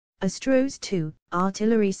Astros Ii,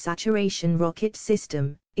 artillery saturation rocket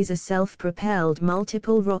system, is a self-propelled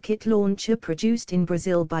multiple rocket launcher produced in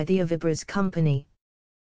Brazil by the Avibras company.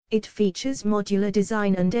 It features modular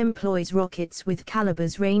design and employs rockets with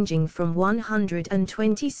calibers ranging from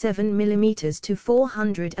 127 mm to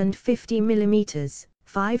 450 mm,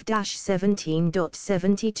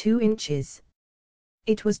 5-17.72 inches.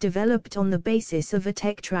 It was developed on the basis of a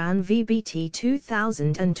Tectran VBT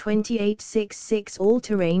 2028-66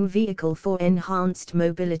 all-terrain vehicle for enhanced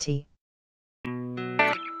mobility.